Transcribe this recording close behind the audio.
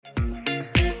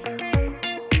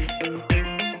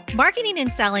Marketing and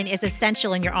selling is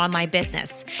essential in your online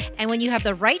business. And when you have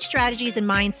the right strategies and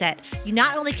mindset, you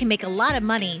not only can make a lot of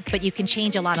money, but you can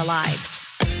change a lot of lives.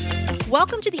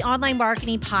 Welcome to the Online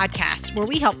Marketing Podcast, where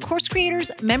we help course creators,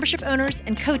 membership owners,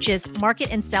 and coaches market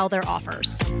and sell their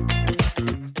offers.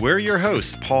 We're your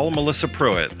hosts, Paul and Melissa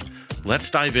Pruitt. Let's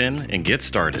dive in and get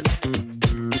started.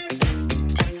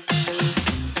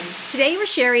 Today, we're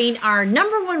sharing our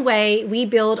number one way we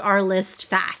build our list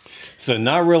fast. So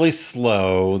not really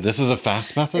slow. This is a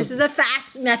fast method? This is a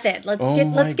fast method. Let's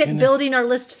get goodness. building our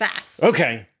list fast.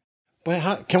 Okay.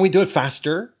 But can we do it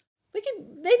faster? We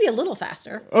can maybe a little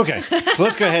faster. Okay. So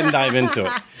let's go ahead and dive into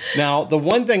it. Now, the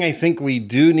one thing I think we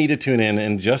do need to tune in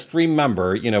and just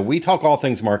remember, we talk all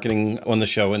things marketing on the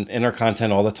show and in our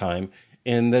content all the time.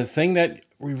 And the thing that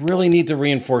we really need to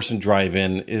reinforce and drive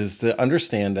in is to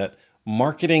understand that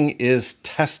marketing is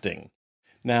testing.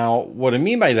 Now, what I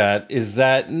mean by that is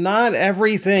that not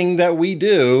everything that we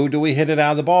do we hit it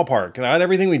out of the ballpark. Not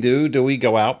everything we do we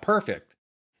go out perfect.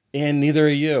 And neither are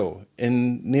you.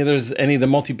 And neither is any of the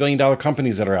multi-billion-dollar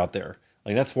companies that are out there.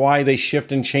 Like, that's why they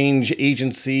shift and change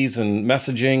agencies and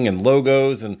messaging and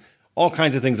logos and all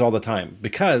kinds of things all the time.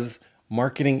 Because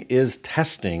marketing is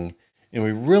testing. And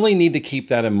we really need to keep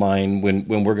that in mind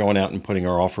when we're going out and putting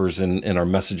our offers and our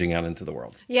messaging out into the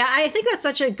world. Yeah, I think that's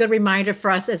such a good reminder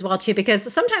for us as well, too, because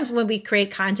sometimes when we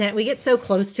create content, we get so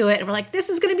close to it and we're like, this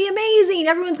is going to be amazing.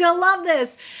 Everyone's going to love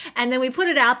this. And then we put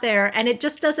it out there and it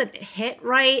just doesn't hit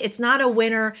right. It's not a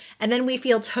winner. And then we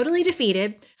feel totally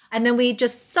defeated. And then we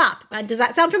just stop. Does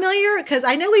that sound familiar? Because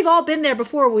I know we've all been there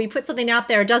before where we put something out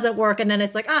there, it doesn't work. And then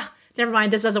it's like, never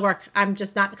mind, this doesn't work. I'm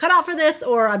just not cut out for this,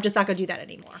 or I'm just not going to do that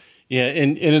anymore. Yeah,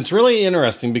 and it's really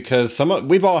interesting because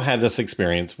we've all had this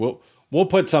experience. We'll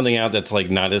put something out that's like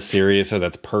not as serious or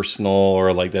that's personal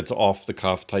or like that's off the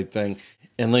cuff type thing.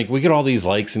 And like we get all these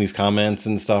likes and these comments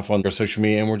and stuff on our social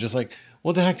media and we're just like,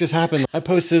 what the heck just happened? I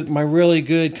posted my really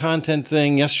good content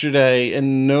thing yesterday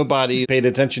and nobody paid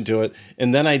attention to it.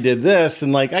 And then I did this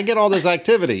and like I get all this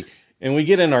activity and we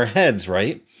get in our heads,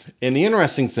 right? And the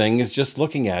interesting thing is just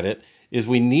looking at it is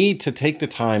we need to take the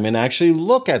time and actually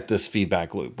look at this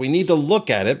feedback loop. We need to look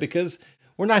at it because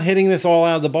we're not hitting this all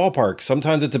out of the ballpark.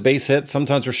 Sometimes it's a base hit.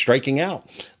 Sometimes we're striking out.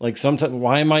 Like sometimes,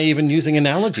 why am I even using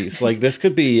analogies? Like this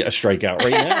could be a strikeout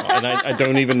right now. And I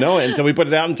don't even know it until we put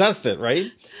it out and test it, right?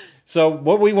 So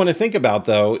what we want to think about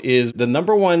though is the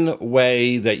number one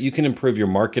way that you can improve your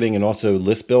marketing and also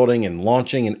list building and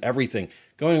launching and everything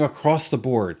going across the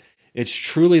board. It's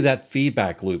truly that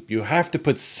feedback loop. You have to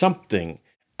put something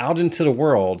out into the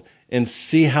world and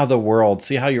see how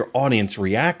your audience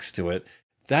reacts to it.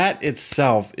 That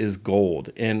itself is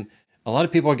gold. And a lot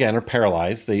of people, again, are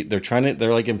paralyzed. They're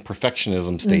like in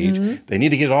perfectionism stage. Mm-hmm. They need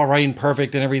to get it all right and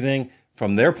perfect and everything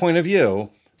from their point of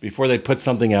view before they put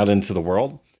something out into the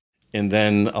world. And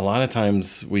then a lot of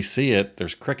times we see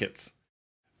there's crickets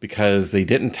because they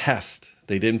didn't test.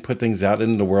 They didn't put things out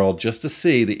into the world just to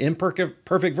see the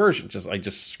imperfect version. I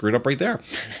just screwed up right there.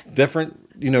 Different,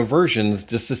 versions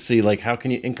just to see like how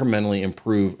can you incrementally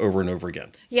improve over and over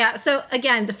again. Yeah. So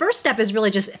again, the first step is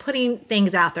really just putting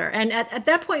things out there. And at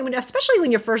that point, especially when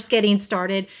you're first getting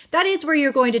started, that is where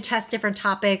you're going to test different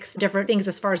topics, different things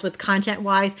as far as with content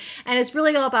wise. And it's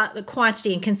really all about the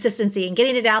quantity and consistency and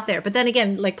getting it out there. But then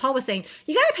again, like Paul was saying,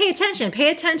 you got to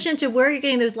pay attention to where you're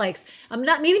getting those likes.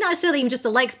 Maybe not necessarily even just the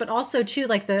likes, but also too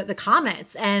like the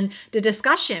comments and the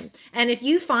discussion. And if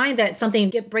you find that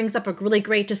something brings up a really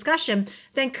great discussion,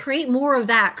 then create more of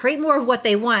that, create more of what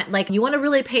they want. Like you want to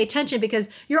really pay attention because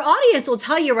your audience will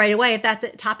tell you right away if that's a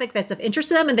topic that's of interest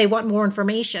to them and they want more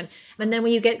information. And then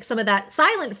when you get some of that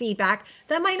silent feedback,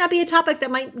 that might not be a topic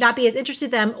that might not be as interested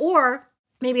to them, or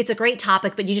maybe it's a great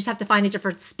topic, but you just have to find a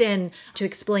different spin to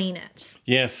explain it.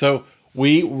 Yeah. So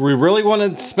we really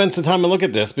want to spend some time and look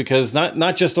at this because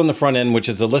not just on the front end, which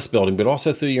is the list building, but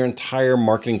also through your entire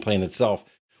marketing plan itself.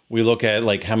 We look at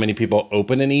like how many people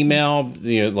open an email,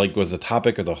 like was the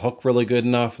topic or the hook really good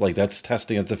enough? Like that's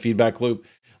testing, it's a feedback loop.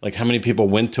 Like how many people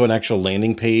went to an actual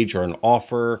landing page or an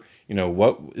offer?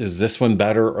 What is this one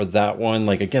better or that one?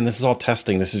 Like, again, this is all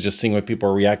testing. This is just seeing what people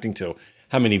are reacting to.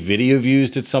 How many video views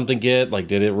did something get? Like,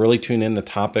 did it really tune in the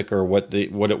topic or what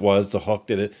it was, the hook?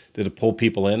 Did it pull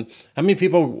people in? How many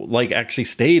people like actually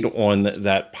stayed on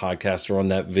that podcast or on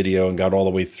that video and got all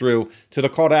the way through to the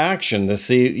call to action to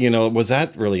see, was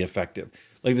that really effective?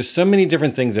 Like there's so many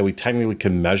different things that we technically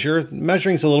can measure.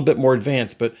 Measuring is a little bit more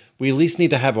advanced, but we at least need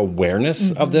to have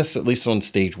awareness of this, at least on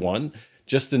stage one,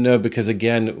 just to know, because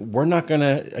again, we're not going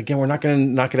to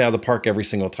knock it out of the park every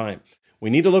single time. We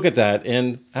need to look at that.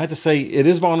 And I have to say, it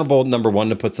is vulnerable, number one,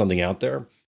 to put something out there.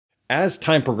 as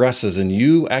time progresses and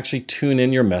you actually tune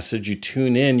in your message, you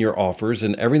tune in your offers,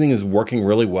 and everything is working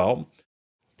really well,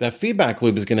 that feedback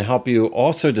loop is going to help you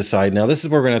also decide. Now, this is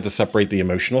where we're going to have to separate the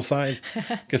emotional side,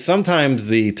 because sometimes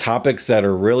the topics that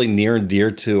are really near and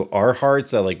dear to our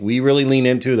hearts that like we really lean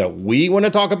into, that we want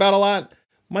to talk about a lot,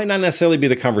 might not necessarily be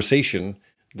the conversation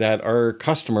that our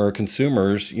customer,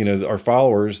 consumers, our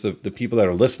followers, the people that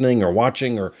are listening or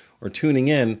watching or tuning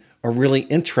in are really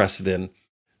interested in.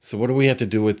 So what do we have to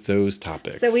do with those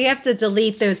topics? So we have to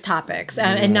delete those topics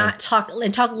and not talk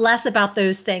less about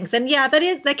those things. And yeah,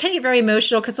 that can get very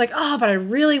emotional because but I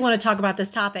really want to talk about this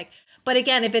topic. But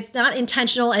again, if it's not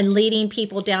intentional and leading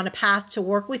people down a path to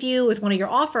work with you with one of your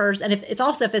offers, and if it's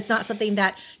not something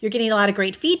that you're getting a lot of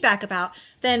great feedback about,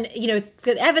 then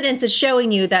the evidence is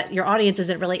showing you that your audience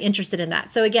isn't really interested in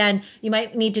that. So again, you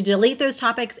might need to delete those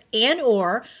topics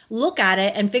or look at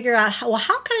it and figure out how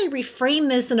can I reframe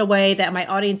this in a way that my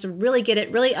audience will really get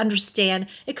it, really understand.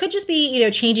 It could just be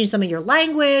changing some of your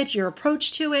language, your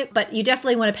approach to it, but you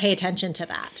definitely want to pay attention to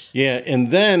that. Yeah, and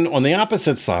then on the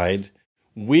opposite side,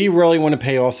 we really want to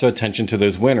pay also attention to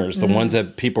those winners, the ones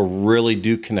that people really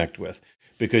do connect with,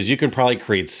 because you can probably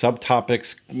create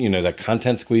subtopics, that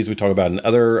content squeeze we talk about in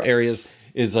other areas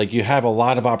is like you have a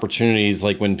lot of opportunities,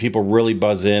 like when people really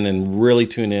buzz in and really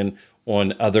tune in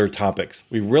on other topics.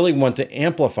 We really want to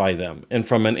amplify them. And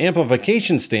from an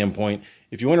amplification standpoint,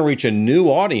 if you want to reach a new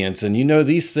audience and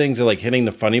these things are like hitting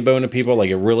the funny bone of people, like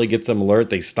it really gets them alert,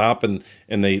 they stop and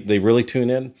they really tune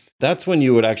in. That's when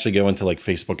you would actually go into like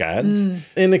Facebook ads.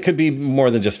 And it could be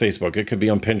more than just Facebook. It could be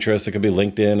on Pinterest, it could be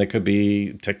LinkedIn, it could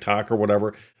be TikTok or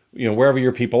whatever, wherever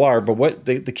your people are. But what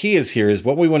the key is here is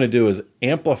what we want to do is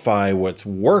amplify what's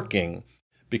working,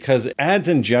 because ads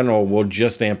in general will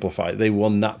just amplify. They will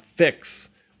not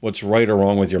fix what's right or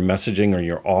wrong with your messaging or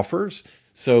your offers.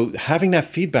 So having that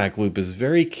feedback loop is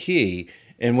very key.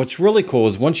 And what's really cool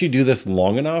is once you do this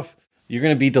long enough, you're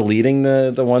going to be deleting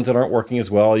the ones that aren't working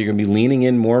as well. You're going to be leaning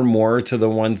in more and more to the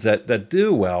ones that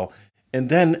do well. And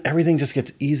then everything just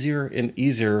gets easier and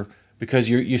easier because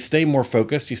you stay more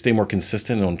focused, you stay more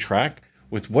consistent and on track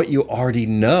with what you already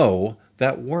know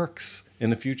that works in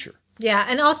the future. Yeah.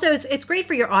 And also it's great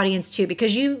for your audience too,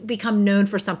 because you become known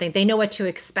for something. They know what to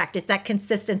expect. It's that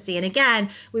consistency. And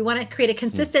again, we want to create a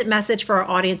consistent message for our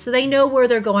audience so they know where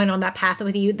they're going on that path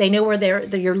with you. They know where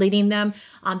you're leading them.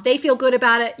 They feel good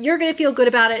about it. You're going to feel good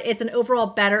about it. It's an overall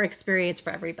better experience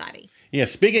for everybody. Yeah.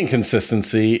 Speaking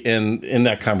consistency in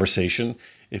that conversation,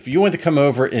 if you want to come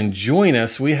over and join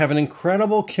us, we have an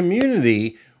incredible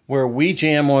community where we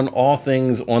jam on all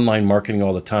things online marketing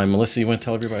all the time. Melissa, you want to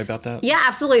tell everybody about that? Yeah,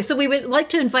 absolutely. So we would like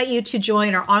to invite you to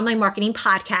join our online marketing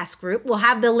podcast group. We'll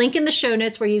have the link in the show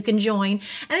notes where you can join.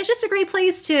 And it's just a great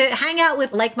place to hang out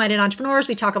with like-minded entrepreneurs.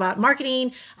 We talk about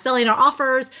marketing, selling our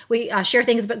offers. We share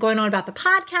things going on about the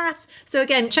podcast. So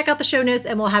again, check out the show notes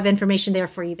and we'll have information there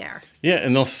for you there. Yeah,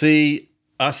 and they'll see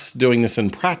us doing this in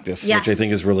practice, yes, which I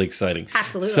think is really exciting.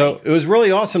 Absolutely. So it was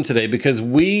really awesome today because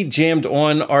we jammed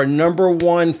on our number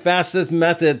one fastest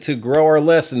method to grow our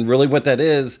list. And really what that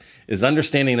is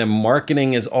understanding that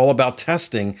marketing is all about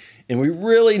testing. And we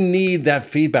really need that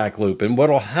feedback loop. And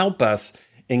what'll help us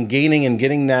in gaining and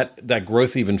getting that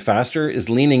growth even faster is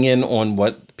leaning in on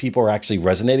what people are actually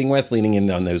resonating with, leaning in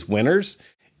on those winners,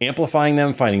 amplifying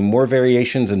them, finding more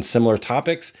variations in similar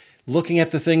topics, looking at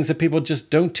the things that people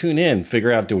just don't tune in,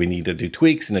 figure out, do we need to do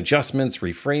tweaks and adjustments,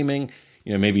 reframing,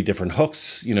 maybe different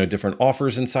hooks, different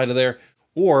offers inside of there,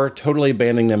 or totally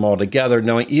abandoning them altogether,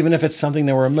 knowing even if it's something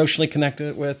that we're emotionally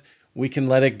connected with, we can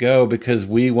let it go because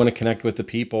we want to connect with the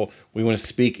people. We want to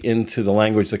speak into the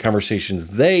language, the conversations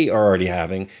they are already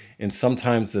having. And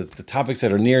sometimes the topics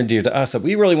that are near and dear to us that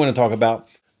we really want to talk about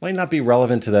might not be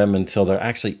relevant to them until they're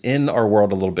actually in our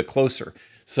world a little bit closer.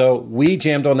 So we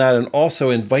jammed on that and also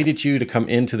invited you to come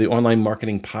into the Online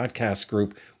Marketing Podcast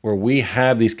group where we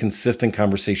have these consistent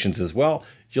conversations as well.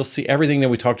 You'll see everything that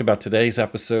we talked about today's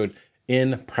episode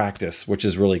in practice, which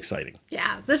is really exciting.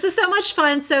 Yeah, this is so much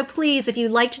fun. So please, if you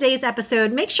like today's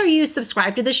episode, make sure you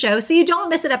subscribe to the show so you don't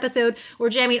miss an episode.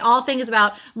 We're jamming all things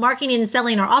about marketing and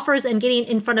selling our offers and getting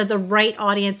in front of the right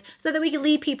audience so that we can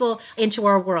lead people into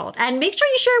our world. And make sure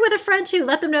you share it with a friend too.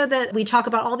 Let them know that we talk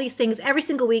about all these things every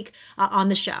single week on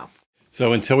the show.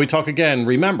 So until we talk again,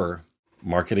 remember,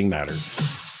 marketing matters.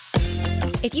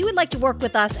 If you would like to work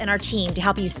with us and our team to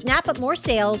help you snap up more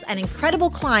sales and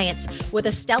incredible clients with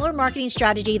a stellar marketing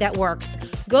strategy that works,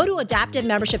 go to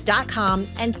adaptivemembership.com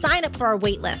and sign up for our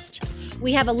wait list.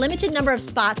 We have a limited number of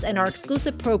spots in our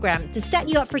exclusive program to set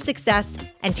you up for success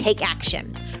and take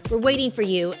action. We're waiting for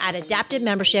you at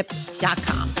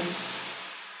adaptivemembership.com.